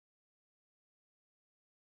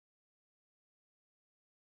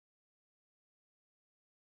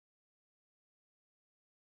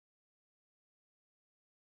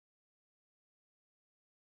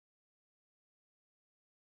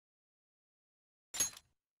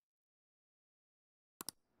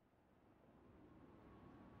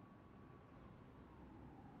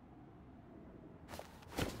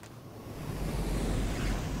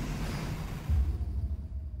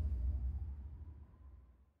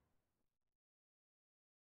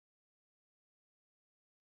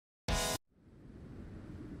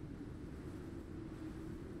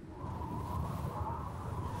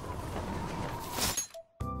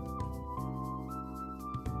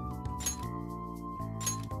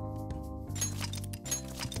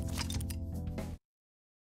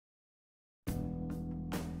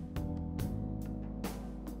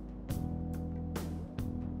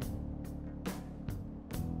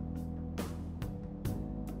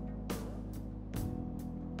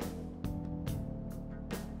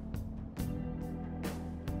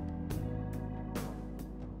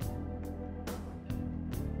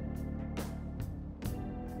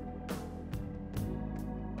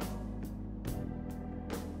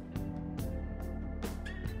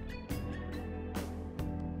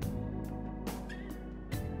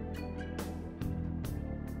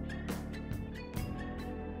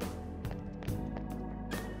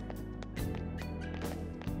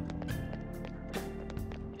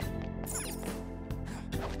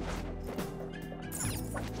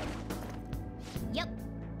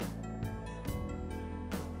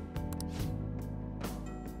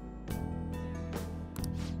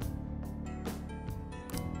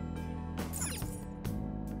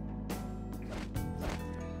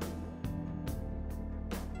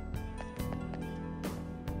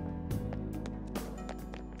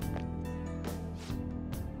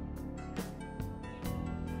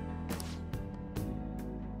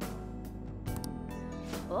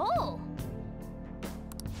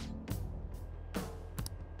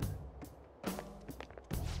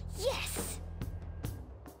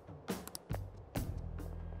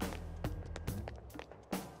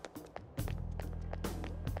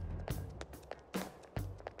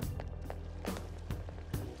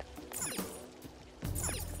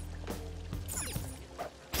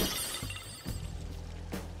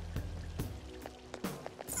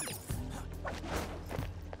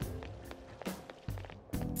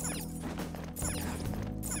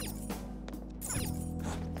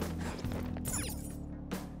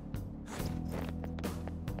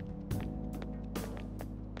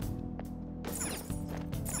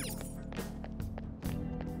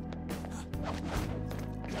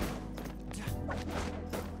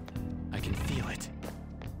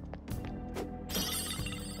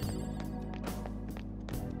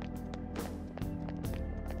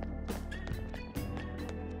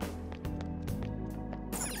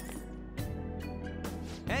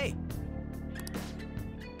Hey!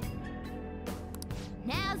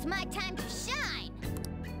 Now's my time to shine!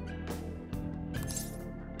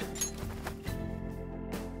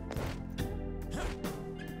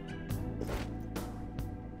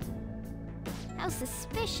 How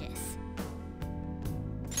suspicious.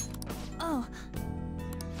 Oh.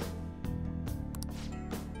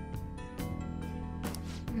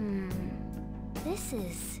 This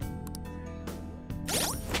is...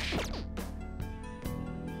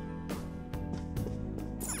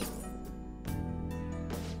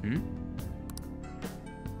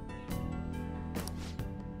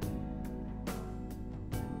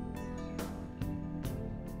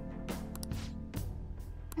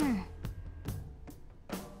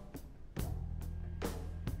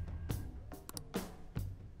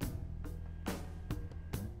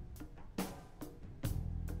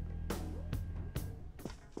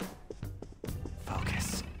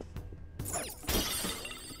 Focus.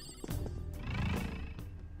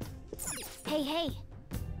 Hey, hey!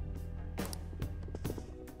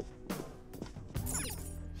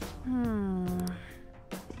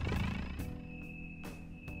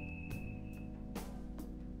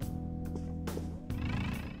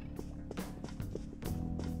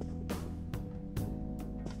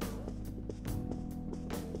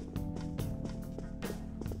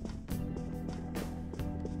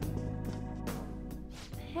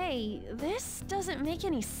 Hey, this doesn't make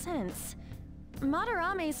any sense.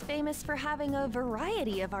 Madarame's famous for having a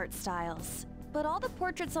variety of art styles, but all the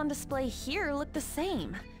portraits on display here look the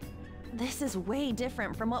same. This is way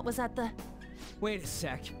different from what was at the... Wait a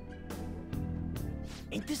sec.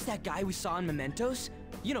 Ain't this that guy we saw in Mementos?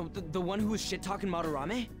 You know, the one who was shit-talking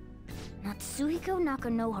Madarame? Natsuhiko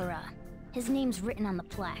Nakanohara. His name's written on the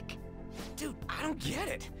plaque. Dude, I don't get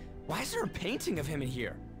it. Why is there a painting of him in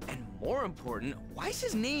here? And more important, why is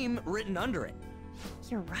his name written under it?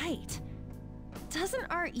 You're right. Doesn't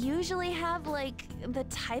art usually have, like, the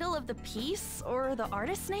title of the piece or the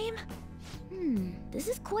artist's name? This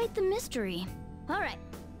is quite the mystery. Alright,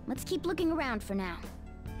 let's keep looking around for now.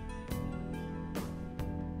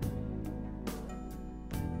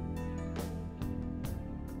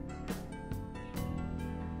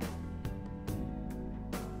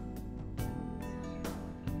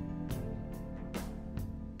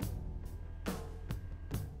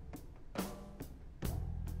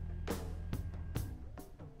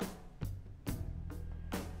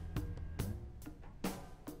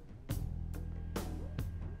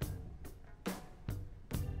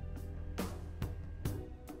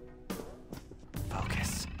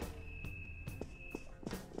 Focus.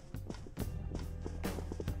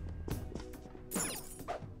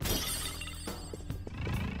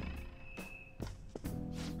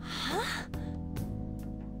 Huh?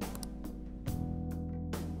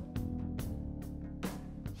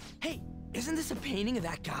 Hey, isn't this a painting of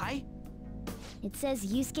that guy? It says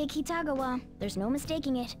Yusuke Kitagawa. There's no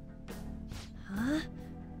mistaking it. Huh?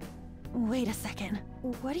 Wait a second.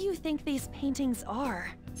 What do you think these paintings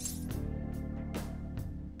are?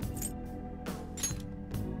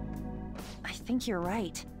 I think you're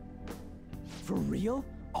right. For real?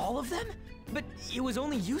 All of them? But it was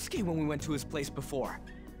only Yusuke when we went to his place before.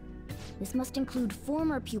 This must include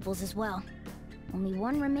former pupils as well. Only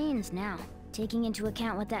one remains now. Taking into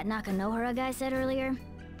account what that Nakanohara guy said earlier,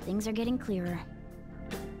 things are getting clearer.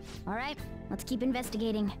 Alright, let's keep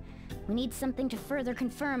investigating. We need something to further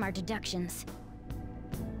confirm our deductions.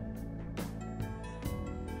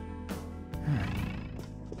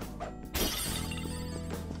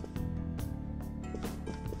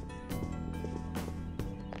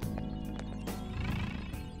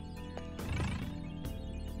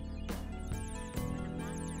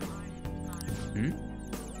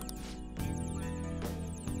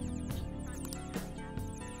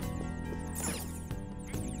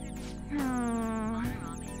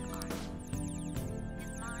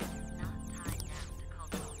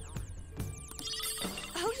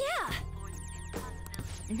 Oh yeah!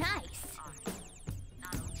 Nice!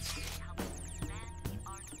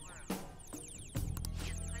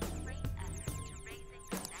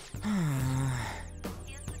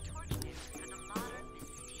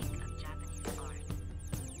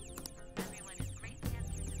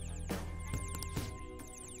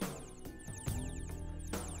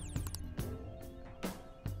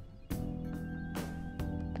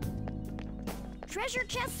 Treasure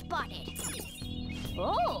chest spotted!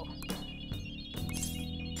 Oh!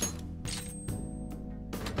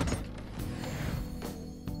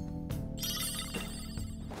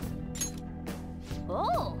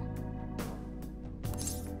 Oh!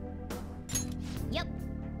 Yep.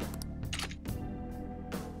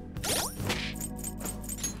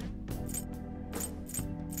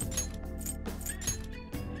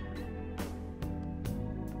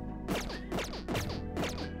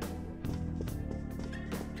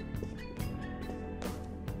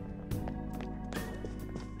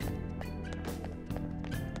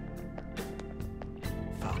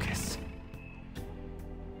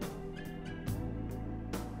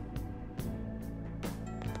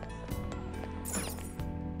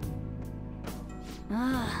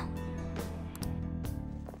 Ah.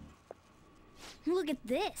 Look at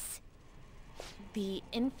this. The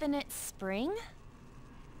Infinite Spring?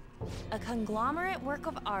 A conglomerate work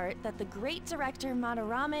of art that the great director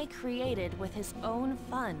Madarame created with his own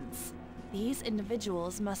funds. These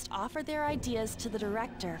individuals must offer their ideas to the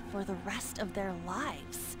director for the rest of their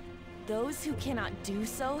lives. Those who cannot do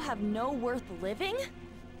so have no worth living?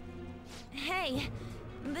 Hey,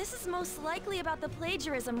 this is most likely about the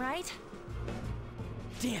plagiarism, right?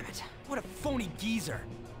 Damn it, what a phony geezer.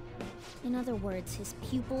 In other words, his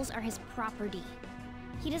pupils are his property.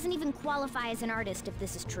 He doesn't even qualify as an artist if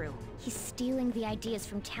this is true. He's stealing the ideas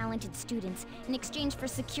from talented students in exchange for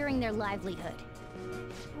securing their livelihood.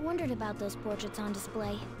 I wondered about those portraits on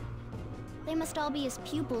display. They must all be his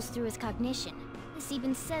pupils through his cognition. This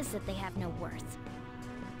even says that they have no worth.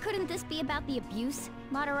 Couldn't this be about the abuse?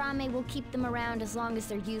 Madarame will keep them around as long as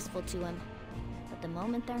they're useful to him. But the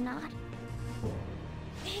moment they're not...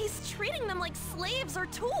 He's treating them like slaves or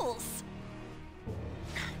tools!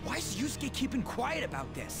 Why is Yusuke keeping quiet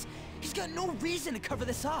about this? He's got no reason to cover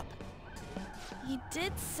this up. He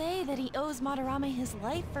did say that he owes Madarame his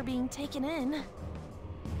life for being taken in.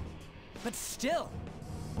 But still...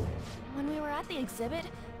 When we were at the exhibit,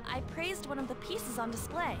 I praised one of the pieces on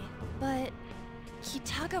display. But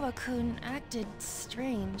Kitagawa-kun acted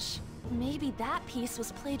strange. Maybe that piece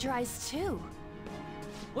was plagiarized too.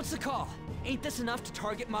 What's the call? Ain't this enough to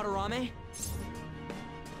target Madarame?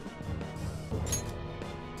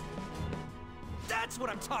 That's what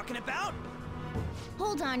I'm talking about!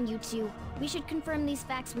 Hold on, you two. We should confirm these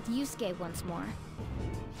facts with Yusuke once more.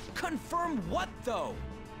 Confirm what, though?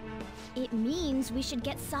 It means we should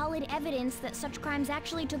get solid evidence that such crimes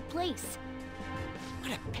actually took place.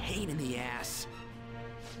 What a pain in the ass.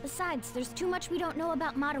 Besides, there's too much we don't know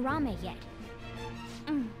about Madarame yet.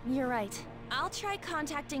 You're right. I'll try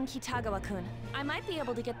contacting Kitagawa-kun. I might be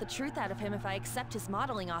able to get the truth out of him if I accept his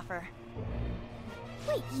modeling offer.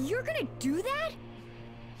 Wait, you're gonna do that?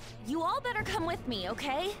 You all better come with me,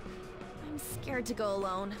 okay? I'm scared to go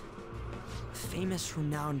alone. Famous,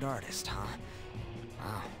 renowned artist, huh?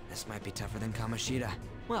 Wow, this might be tougher than Kamoshida.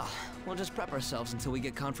 Well, we'll just prep ourselves until we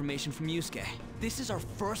get confirmation from Yusuke. This is our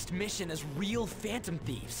first mission as real Phantom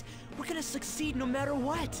Thieves. We're gonna succeed no matter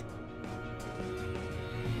what.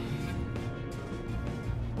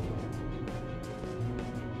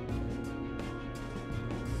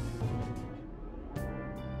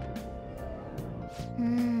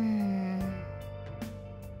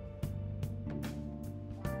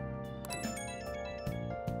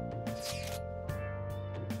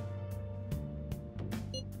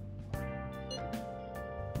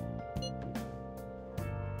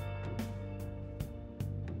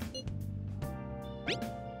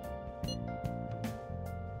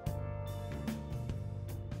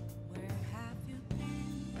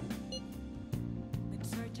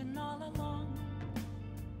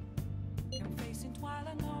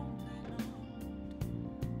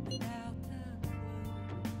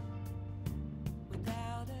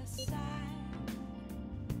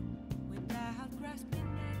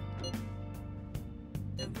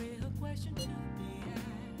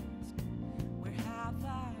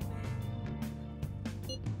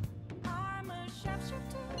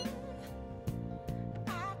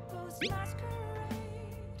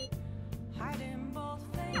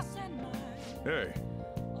 Hey.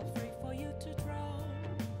 For you to draw.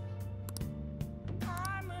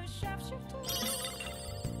 I'm a sharpshooter.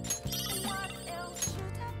 What else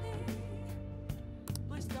should I be?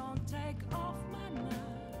 Please don't take off my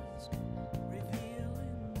mask,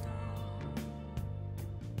 revealing dark.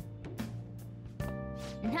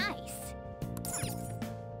 Nice.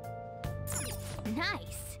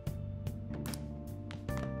 Nice.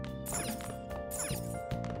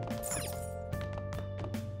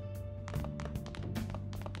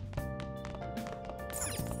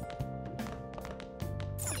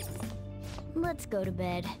 Let's go to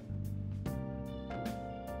bed.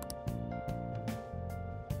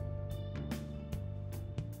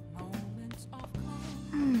 Moments of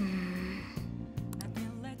calm,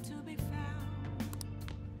 nothing left to be found.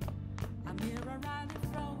 I'm here around the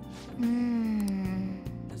road.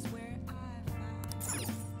 That's where I found.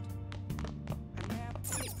 I never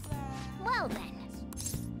take that. Well then.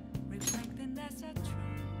 Reflecting that's a truth.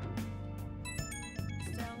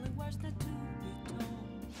 It's only words that to be told.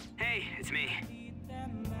 Hey, it's me.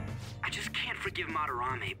 I just can't forgive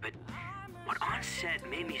Madarame, but what An said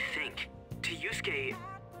made me think. To Yusuke,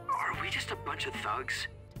 are we just a bunch of thugs?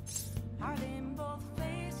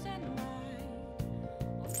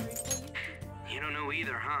 You don't know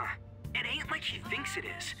either, huh? It ain't like he thinks it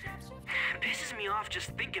is. It pisses me off just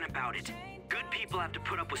thinking about it. Good people have to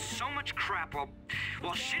put up with so much crap while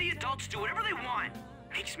shitty adults do whatever they want.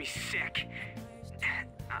 Makes me sick.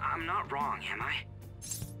 I'm not wrong, am I?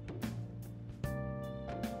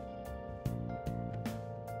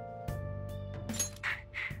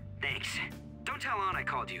 Thanks. Don't tell Ann I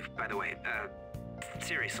called you, by the way.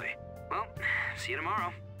 Seriously. Well, see you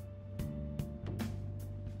tomorrow.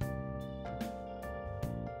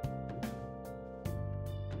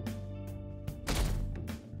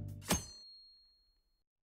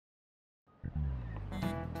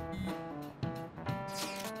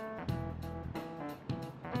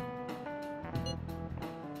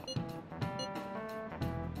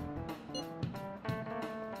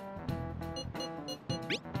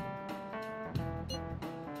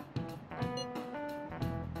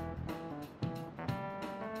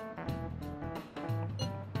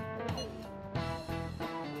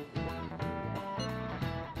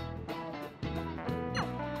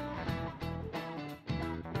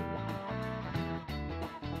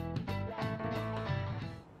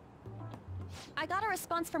 I got a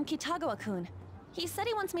response from Kitagawa-kun. He said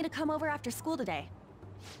he wants me to come over after school today.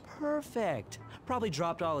 Perfect. Probably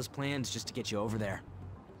dropped all his plans just to get you over there.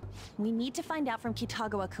 We need to find out from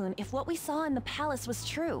Kitagawa-kun if what we saw in the palace was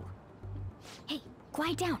true. Hey,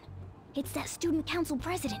 quiet down. It's that student council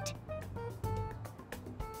president.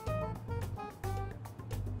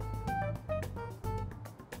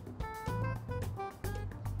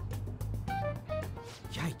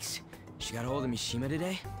 Yikes. She got a hold of Mishima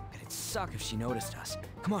today? It'd suck if she noticed us.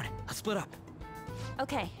 Come on, let's split up.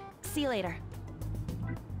 Okay, see you later.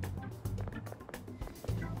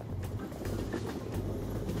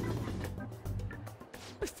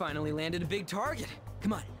 We finally landed a big target.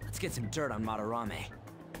 Come on, let's get some dirt on Madarame.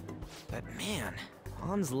 But man,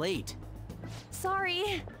 Han's late.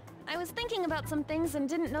 Sorry. I was thinking about some things and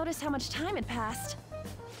didn't notice how much time had passed.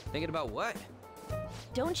 Thinking about what?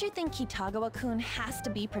 Don't you think Kitagawa-kun has to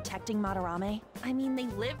be protecting Madarame? I mean, they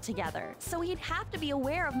live together, so he'd have to be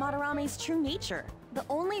aware of Madarame's true nature. The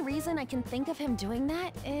only reason I can think of him doing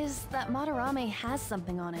that is that Madarame has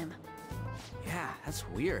something on him. Yeah, that's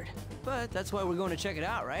weird. But that's why we're going to check it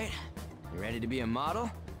out, right? You ready to be a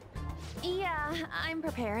model? Yeah, I'm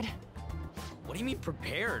prepared. What do you mean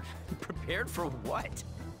prepared? Prepared for what?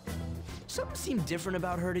 Something seemed different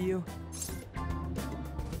about her to you?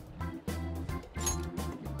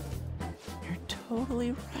 You're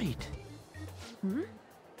totally right.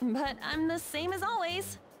 But I'm the same as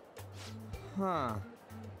always. Huh.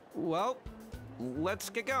 Well, let's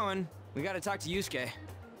get going. We gotta talk to Yusuke.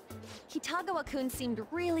 Kitagawa-kun seemed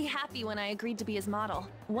really happy when I agreed to be his model.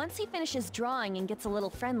 Once he finishes drawing and gets a little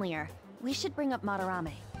friendlier, we should bring up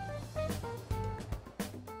Madarame.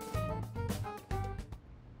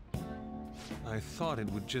 I thought it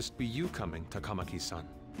would just be you coming, Takamaki-san.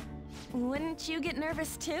 Wouldn't you get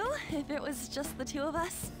nervous too, if it was just the two of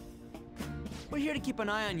us? We're here to keep an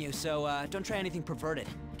eye on you, so don't try anything perverted,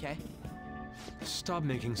 okay? Stop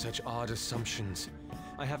making such odd assumptions.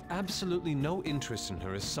 I have absolutely no interest in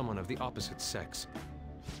her as someone of the opposite sex.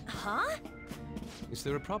 Huh? Is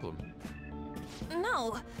there a problem?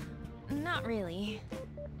 No, not really.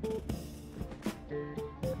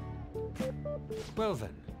 Well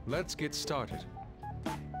then, let's get started.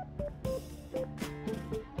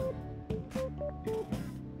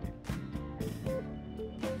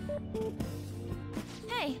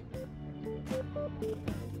 Hey!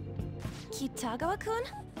 Kitagawa-kun?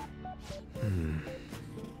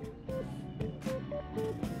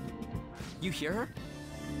 You hear her?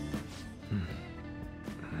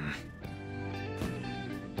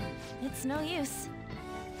 It's no use.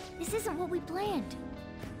 This isn't what we planned.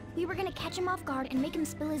 We were gonna catch him off guard and make him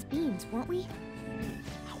spill his beans, weren't we?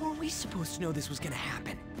 How were we supposed to know this was gonna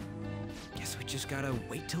happen? Guess we just gotta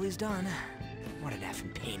wait till he's done. What an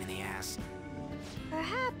effing pain in the ass.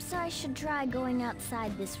 Perhaps I should try going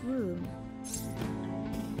outside this room.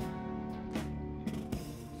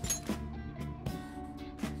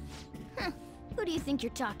 Who do you think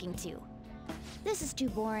you're talking to? This is too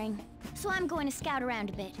boring, so I'm going to scout around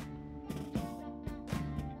a bit.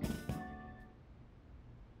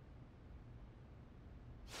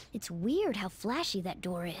 It's weird how flashy that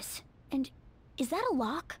door is. And is that a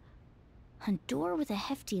lock? A door with a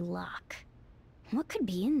hefty lock. What could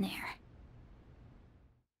be in there?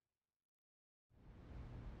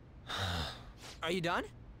 Are you done?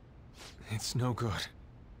 It's no good.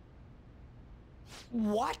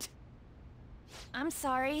 What? I'm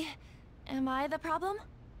sorry. Am I the problem?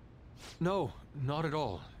 No, not at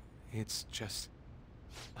all. It's just...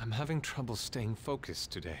 I'm having trouble staying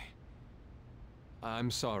focused today.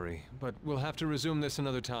 I'm sorry, but we'll have to resume this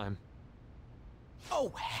another time. Oh,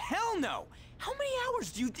 hell no! How many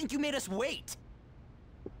hours do you think you made us wait?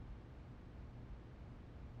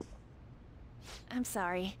 I'm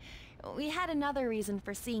sorry. We had another reason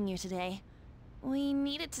for seeing you today. We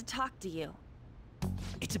needed to talk to you.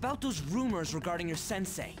 It's about those rumors regarding your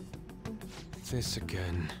sensei. This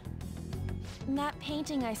again. That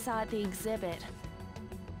painting I saw at the exhibit.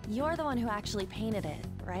 You're the one who actually painted it,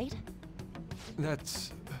 right?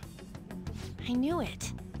 That's... I knew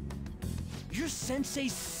it. Your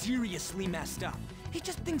sensei's seriously messed up. He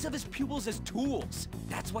just thinks of his pupils as tools.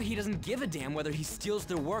 That's why he doesn't give a damn whether he steals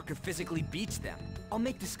their work or physically beats them. I'll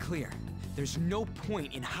make this clear. There's no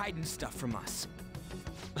point in hiding stuff from us.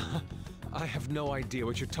 I have no idea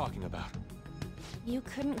what you're talking about. You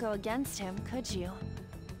couldn't go against him, could you?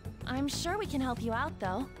 I'm sure we can help you out,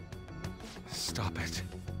 though. Stop it.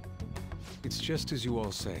 It's just as you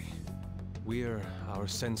all say. We're our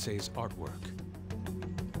sensei's artwork.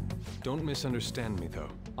 Don't misunderstand me, though.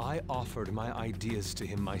 I offered my ideas to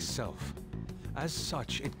him myself. As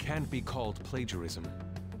such, it can't be called plagiarism.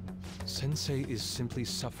 Sensei is simply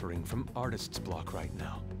suffering from artist's block right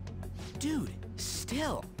now. Dude,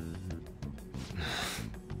 still.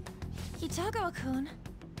 Hitogo-kun.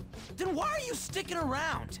 Then why are you sticking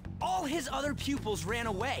around? All his other pupils ran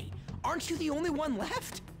away. Aren't you the only one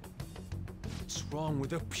left? What's wrong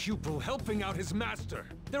with a pupil helping out his master?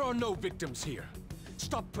 There are no victims here.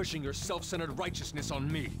 Stop pushing your self-centered righteousness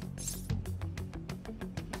on me.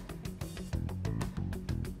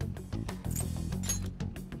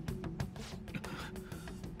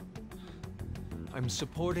 I'm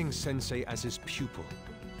supporting Sensei as his pupil.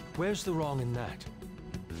 Where's the wrong in that?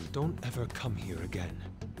 Don't ever come here again.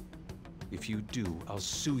 If you do, I'll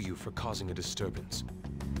sue you for causing a disturbance.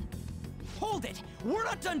 Hold it! We're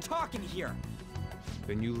not done talking here!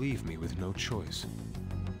 Then you leave me with no choice.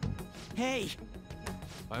 Hey!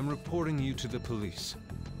 I'm reporting you to the police.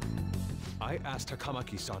 I asked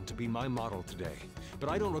Takamaki-san to be my model today, but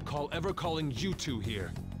I don't recall ever calling you two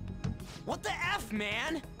here. What the F,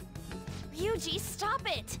 man? Ryuji, stop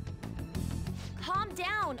it! Calm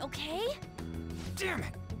down, okay? Damn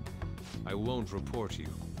it! I won't report you,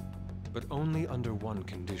 but only under one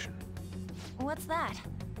condition. What's that?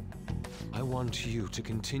 I want you to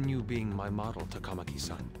continue being my model,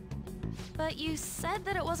 Takamaki-san. But you said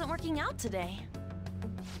that it wasn't working out today.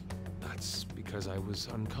 That's because I was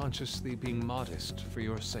unconsciously being modest for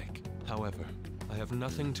your sake. However, I have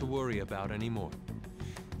nothing to worry about anymore.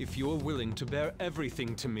 If you're willing to bear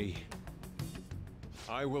everything to me,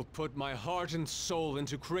 I will put my heart and soul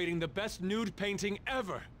into creating the best nude painting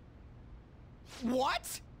ever!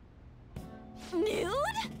 What? Nude?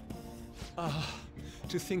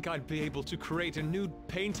 To think I'd be able to create a nude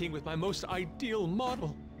painting with my most ideal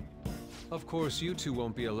model. Of course, you two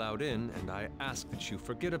won't be allowed in, and I ask that you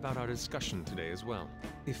forget about our discussion today as well.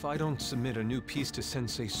 If I don't submit a new piece to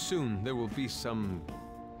Sensei soon, there will be some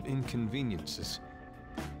inconveniences.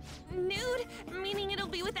 Nude? Meaning it'll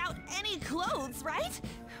be without any clothes, right?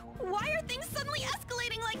 Why are things suddenly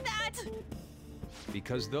escalating like that?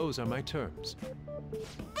 Because those are my terms.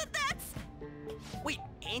 But that's... Wait,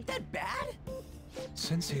 ain't that bad?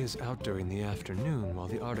 Sensei is out during the afternoon while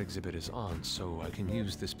the art exhibit is on, so I can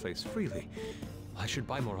use this place freely. I should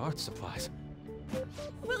buy more art supplies.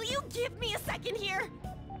 Will you give me a second here?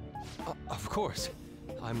 Of course.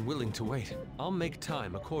 I'm willing to wait. I'll make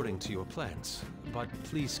time according to your plans, but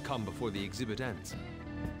please come before the exhibit ends.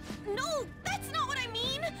 No, that's not what I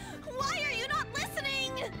mean! Why are you not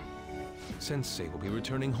listening? Sensei will be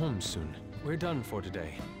returning home soon. We're done for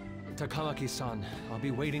today. Takamaki-san, I'll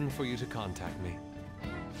be waiting for you to contact me.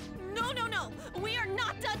 No, no, no! We are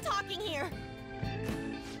not done talking here!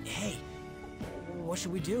 Hey, what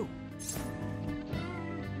should we do?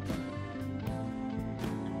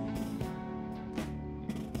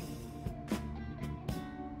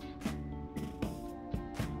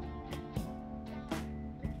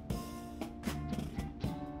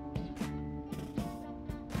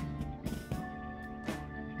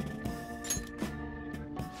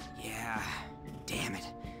 Damn it.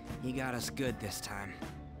 He got us good this time.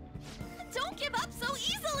 Don't give up so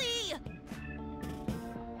easily!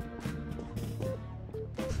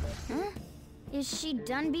 Huh? Is she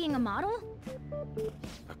done being a model?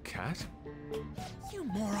 A cat? You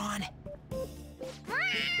moron!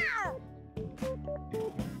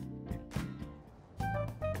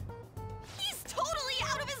 He's totally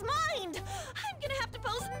out of his mind! I'm gonna have to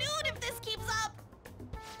pose nude if this keeps up!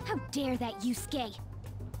 How dare that, Yusuke?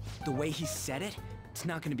 The way he said it, it's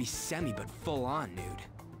not gonna be semi, but full-on nude.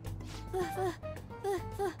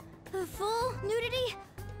 The full nudity?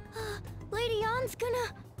 Lady Ann's gonna...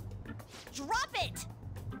 Drop it!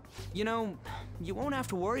 You know, you won't have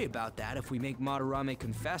to worry about that if we make Madarame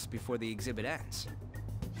confess before the exhibit ends.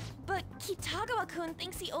 But Kitagawa-kun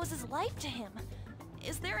thinks he owes his life to him.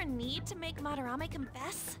 Is there a need to make Madarame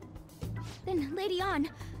confess? Then, Lady Ann,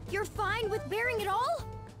 you're fine with bearing it all?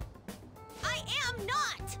 I am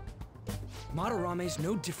not! Madarame's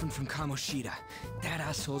no different from Kamoshida. That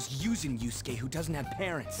asshole's using Yusuke who doesn't have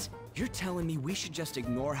parents. You're telling me we should just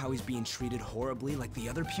ignore how he's being treated horribly like the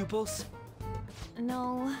other pupils?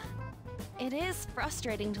 No. It is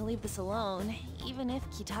frustrating to leave this alone, even if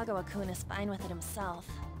Kitagawa-kun is fine with it himself.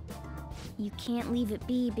 You can't leave it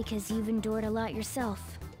be because you've endured a lot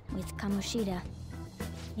yourself, with Kamoshida.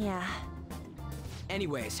 Yeah.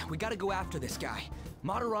 Anyways, we gotta go after this guy.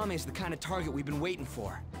 Madarame's the kind of target we've been waiting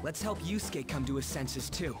for. Let's help Yusuke come to his senses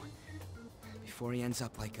too. Before he ends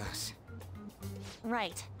up like us.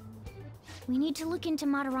 Right. We need to look into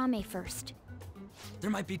Madarame first. There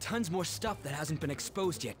might be tons more stuff that hasn't been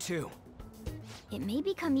exposed yet too. It may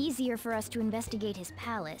become easier for us to investigate his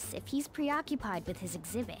palace if he's preoccupied with his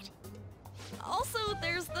exhibit. Also,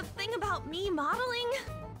 there's the thing about me modeling.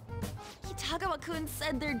 Kitagawa-kun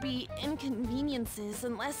said there'd be inconveniences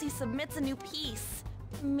unless he submits a new piece.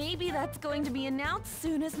 Maybe that's going to be announced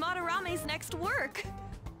soon as Madarame's next work.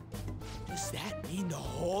 Does that mean the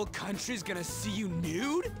whole country's gonna see you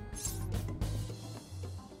nude?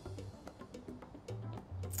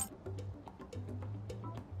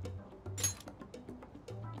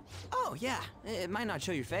 Oh yeah, it might not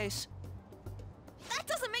show your face. That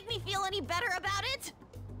doesn't make me feel any better about it!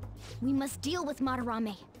 We must deal with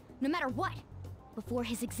Madarame, no matter what, before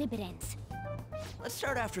his exhibit ends. Let's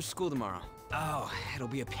start after school tomorrow. Oh, it'll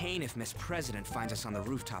be a pain if Miss President finds us on the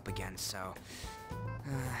rooftop again, so...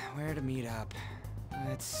 where to meet up?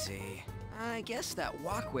 Let's see... I guess that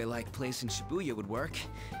walkway-like place in Shibuya would work.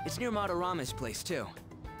 It's near Madarame's place, too.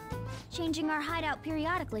 Changing our hideout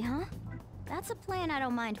periodically, huh? That's a plan I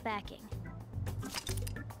don't mind backing.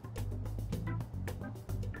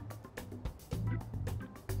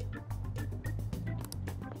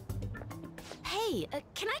 Hey,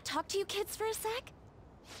 can I talk to you kids for a sec?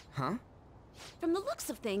 Huh? From the looks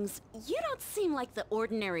of things, you don't seem like the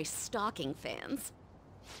ordinary stalking fans.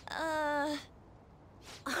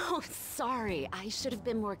 Oh, sorry, I should have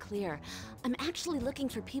been more clear. I'm actually looking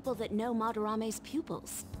for people that know Madarame's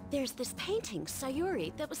pupils. There's this painting,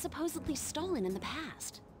 Sayuri, that was supposedly stolen in the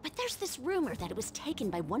past. But there's this rumor that it was taken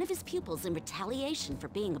by one of his pupils in retaliation for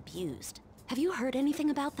being abused. Have you heard anything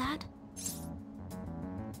about that?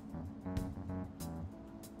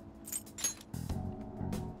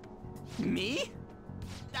 Me?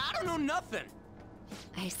 I don't know nothing.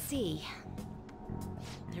 I see.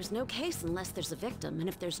 There's no case unless there's a victim, and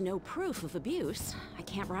if there's no proof of abuse, I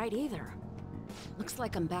can't write either. Looks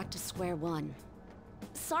like I'm back to square one.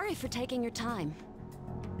 Sorry for taking your time.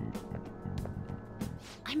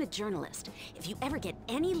 I'm a journalist. If you ever get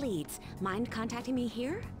any leads, mind contacting me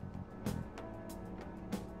here?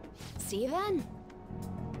 See you then.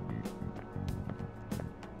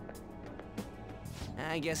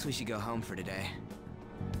 I guess we should go home for today.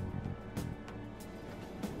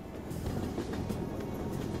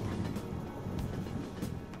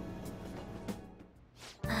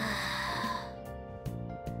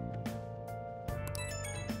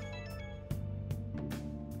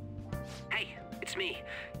 Hey, it's me.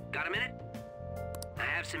 Got a minute? I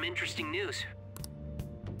have some interesting news.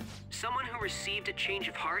 Someone who received a change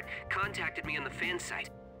of heart contacted me on the fan site.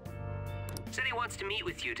 Said he wants to meet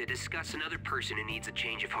with you to discuss another person who needs a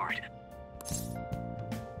change of heart.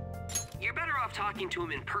 You're better off talking to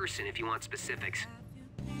him in person if you want specifics.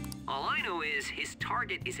 All I know is his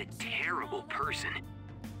target is a terrible person.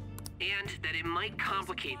 And that it might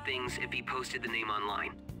complicate things if he posted the name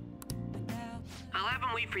online. I'll have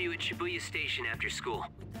him wait for you at Shibuya Station after school.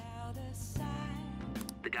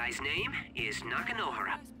 The guy's name is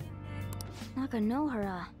Nakanohara.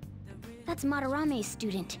 Nakanohara. That's Madarame's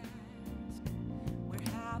student.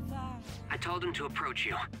 I told him to approach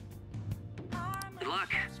you. Good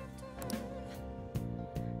luck.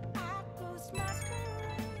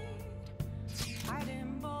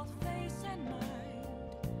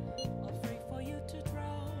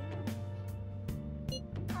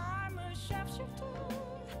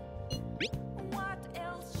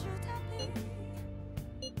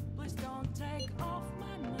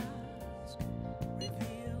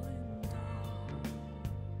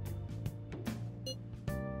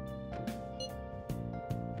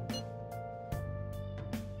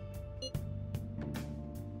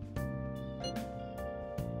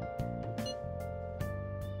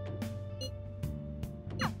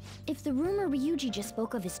 If the rumor Ryuji just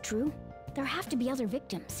spoke of is true, There have to be other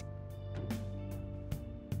victims.